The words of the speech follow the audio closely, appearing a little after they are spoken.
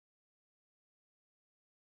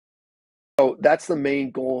So that's the main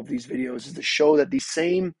goal of these videos, is to show that these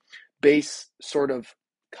same base sort of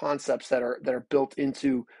concepts that are built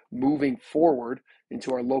into moving forward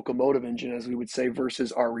into our locomotive engine, as we would say,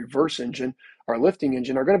 versus our reverse engine, our lifting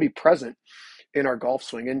engine, are going to be present in our golf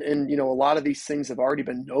swing. And you know, a lot of these things have already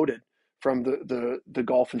been noted from the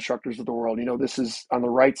golf instructors of the world. You know, this is on the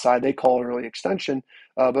right side, they call it early extension,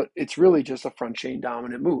 but it's really just a front chain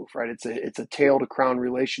dominant move, right? It's a tail to crown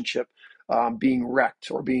relationship, being wrecked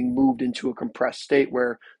or being moved into a compressed state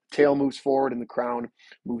where the tail moves forward and the crown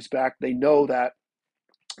moves back. They know that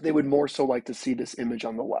they would more so like to see this image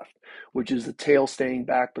on the left, which is the tail staying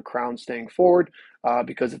back, the crown staying forward,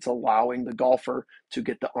 because it's allowing the golfer to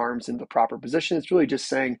get the arms in the proper position. It's really just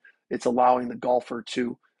saying it's allowing the golfer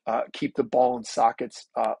to keep the ball and sockets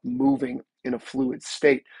moving in a fluid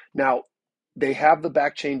state. Now, they have the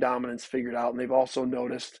back chain dominance figured out, and they've also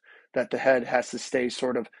noticed that the head has to stay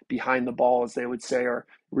sort of behind the ball, as they would say, or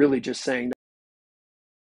really just saying